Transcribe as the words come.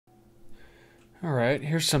Alright,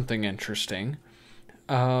 here's something interesting.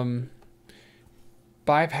 Bypassing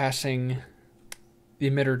the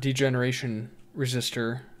emitter degeneration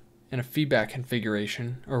resistor in a feedback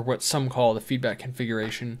configuration, or what some call the feedback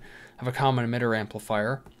configuration of a common emitter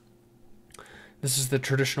amplifier. This is the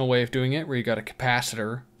traditional way of doing it, where you got a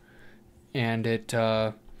capacitor, and it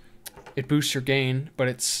boosts your gain, but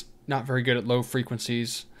it's not very good at low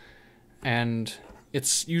frequencies, and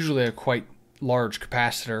it's usually a quite large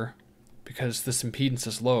capacitor because this impedance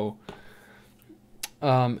is low.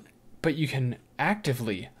 But you can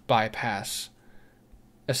actively bypass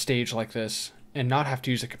a stage like this and not have to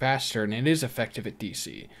use a capacitor, and it is effective at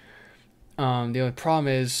DC. The only problem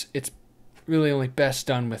is it's really only best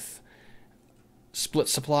done with split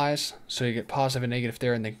supplies, so you get positive and negative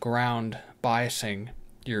there, and then ground biasing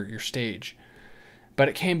your stage. But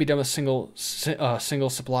it can be done with single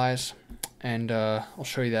supplies, and I'll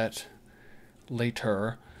show you that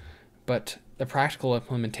later. But the practical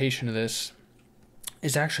implementation of this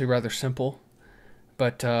is actually rather simple.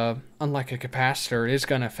 But unlike a capacitor, it is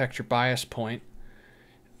going to affect your bias point,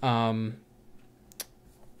 and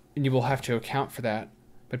you will have to account for that.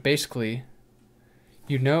 But basically,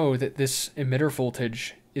 you know that this emitter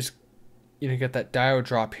voltage is, you get that diode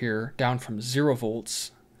drop here down from 0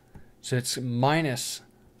 volts, so it's minus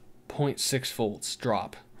 0.6 volts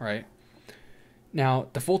drop, right? Now,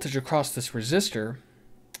 the voltage across this resistor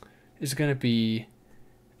is going to be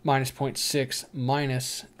minus 0.6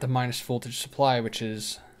 minus the minus voltage supply, which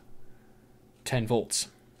is 10 volts.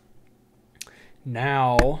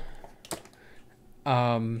 Now,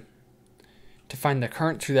 to find the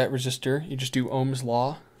current through that resistor, you just do Ohm's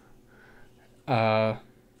law, and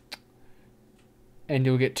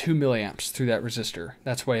you'll get 2 milliamps through that resistor.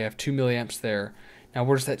 That's why you have 2 milliamps there. Now,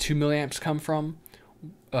 where does that 2 milliamps come from?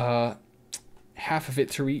 Half of it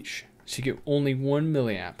through each, so you get only 1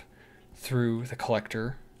 milliamp through the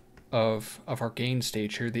collector of our gain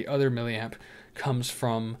stage here. The other milliamp comes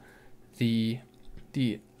from the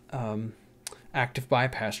active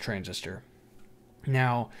bypass transistor.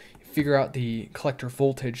 Now, figure out the collector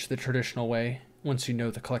voltage the traditional way. Once you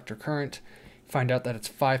know the collector current, find out that it's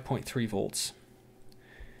 5.3 volts.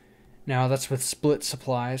 Now, that's with split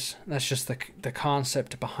supplies. That's just the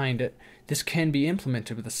concept behind it. This can be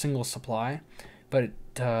implemented with a single supply, but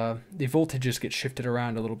the voltages get shifted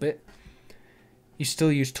around a little bit. You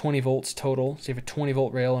still use 20 volts total, so you have a 20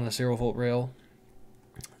 volt rail and a 0 volt rail.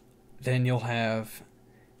 Then you'll have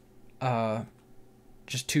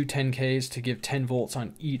just two 10Ks to give 10 volts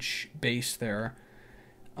on each base there.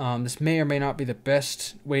 This may or may not be the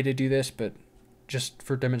best way to do this, but just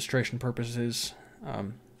for demonstration purposes,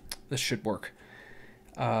 this should work.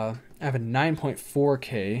 I have a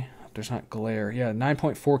 9.4K, there's not glare,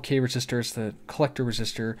 9.4K resistor is the collector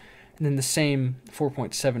resistor, and then the same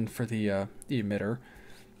 4.7 for the emitter.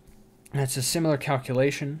 And it's a similar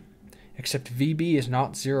calculation, except VB is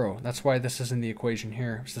not 0. That's why this is in the equation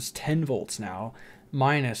here. So it's 10 volts now,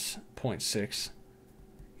 minus 0.6,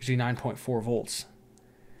 gives you 9.4 volts.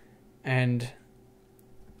 And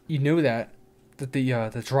you know that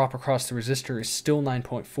the drop across the resistor is still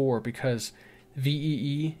 9.4 because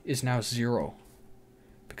VEE is now 0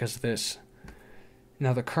 because of this.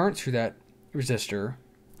 Now the current through that resistor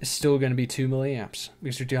is still going to be 2 milliamps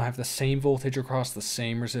because you're going to have the same voltage across the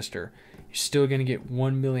same resistor. You're still going to get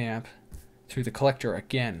 1 milliamp through the collector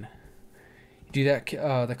again. You do that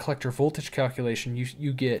the collector voltage calculation,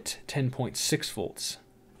 you get 10.6 volts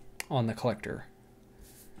on the collector.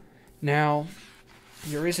 Now,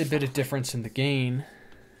 there is a bit of difference in the gain.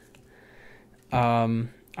 I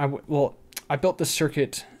built this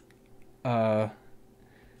circuit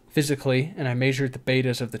physically, and I measured the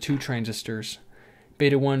betas of the two transistors.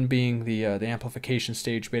 Beta 1 being the amplification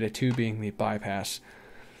stage, beta 2 being the bypass.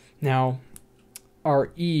 Now,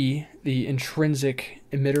 RE, the intrinsic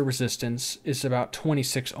emitter resistance, is about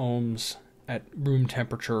 26 ohms at room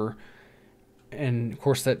temperature, and of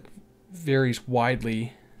course that varies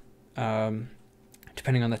widely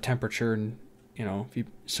depending on the temperature, and if you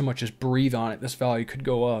so much as breathe on it, this value could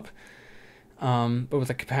go up. But with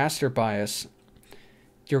a capacitor bias,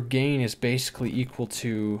 your gain is basically equal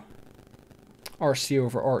to RC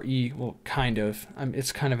over RE. Well, kind of.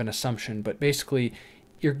 It's kind of an assumption, but basically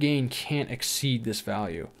your gain can't exceed this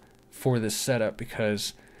value for this setup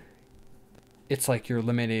because it's like you're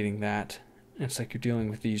eliminating that. It's like you're dealing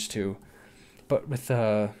with these two. But with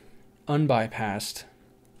unbypassed,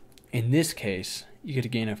 in this case, you get a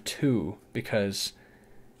gain of 2 because,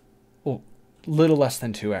 well, little less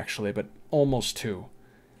than 2 actually, but almost 2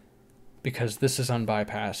 because this is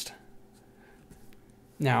unbypassed.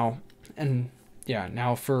 Now,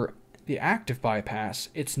 for the active bypass,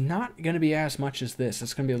 it's not going to be as much as this.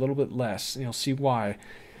 It's going to be a little bit less, and you'll see why.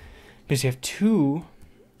 Because you have two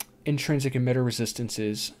intrinsic emitter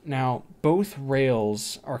resistances. Now, both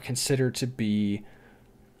rails are considered to be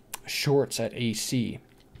shorts at AC.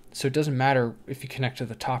 So it doesn't matter if you connect to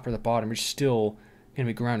the top or the bottom, you're still going to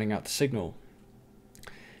be grounding out the signal.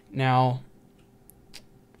 Now,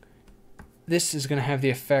 this is going to have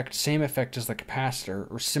the same effect as the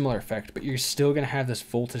capacitor, or similar effect, but you're still going to have this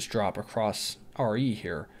voltage drop across RE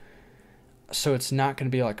here. So it's not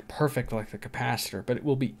going to be like perfect like the capacitor, but it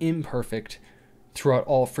will be imperfect throughout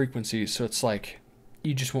all frequencies. So it's like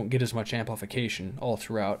you just won't get as much amplification all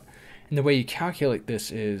throughout. And the way you calculate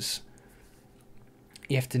this is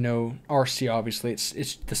you have to know RC, obviously.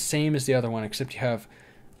 It's the same as the other one, except you have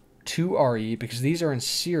two RE because these are in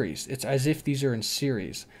series. It's as if these are in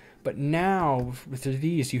series. But now with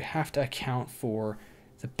these, you have to account for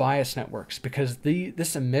the bias networks, because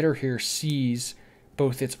this emitter here sees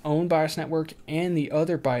both its own bias network and the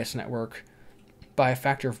other bias network by a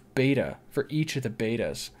factor of beta for each of the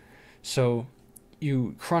betas. So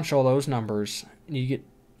you crunch all those numbers and you get,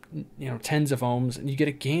 tens of ohms, and you get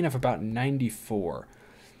a gain of about 94.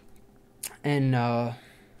 And I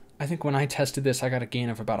think when I tested this, I got a gain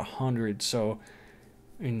of about 100. So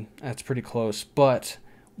I mean, that's pretty close. But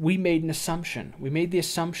we made an assumption. We made the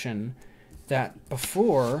assumption that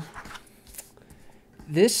before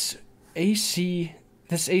this AC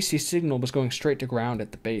signal was going straight to ground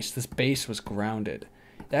at the base. This base was grounded.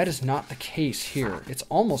 That is not the case here. It's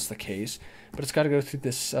almost the case, but it's got to go through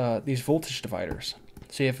these voltage dividers.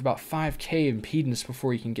 So you have about 5K impedance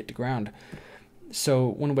before you can get to ground. So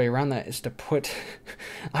one way around that is to put,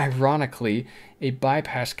 ironically, a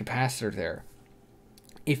bypass capacitor there.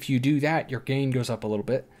 If you do that, your gain goes up a little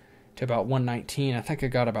bit to about 119. I think I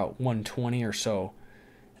got about 120 or so.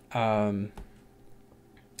 Now,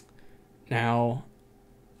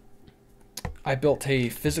 I built a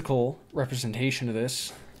physical representation of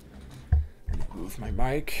this. Move my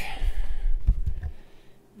mic.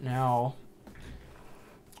 Now,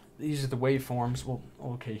 these are the waveforms. Well,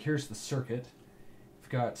 okay, here's the circuit.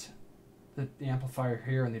 We've got the amplifier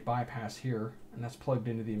here and the bypass here, and that's plugged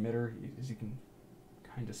into the emitter, as you can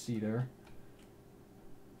kind of see there.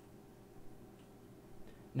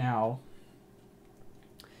 Now,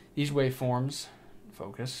 these waveforms,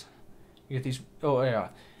 focus, you get these, oh yeah,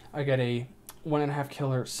 I got a 1.5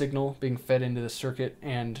 kilohertz signal being fed into the circuit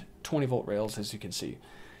and 20 volt rails, as you can see.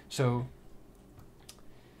 So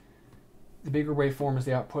the bigger waveform is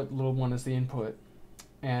the output, the little one is the input,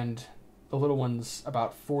 and the little one's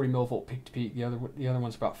about 40 millivolt peak to peak, the other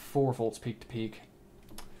one's about 4 volts peak to peak.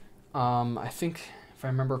 I think, if I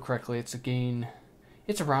remember correctly, it's a gain,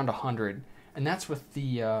 it's around 100, and that's with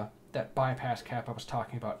the that bypass cap I was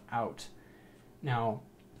talking about out. Now,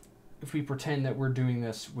 if we pretend that we're doing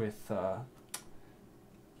this with a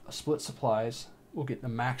split supplies, we'll get the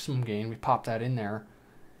maximum gain. We pop that in there,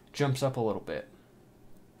 jumps up a little bit,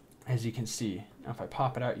 as you can see. Now if I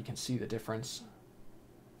pop it out, you can see the difference.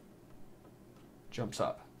 Jumps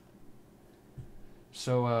up.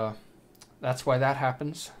 So that's why that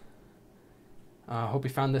happens. I hope you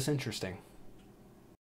found this interesting.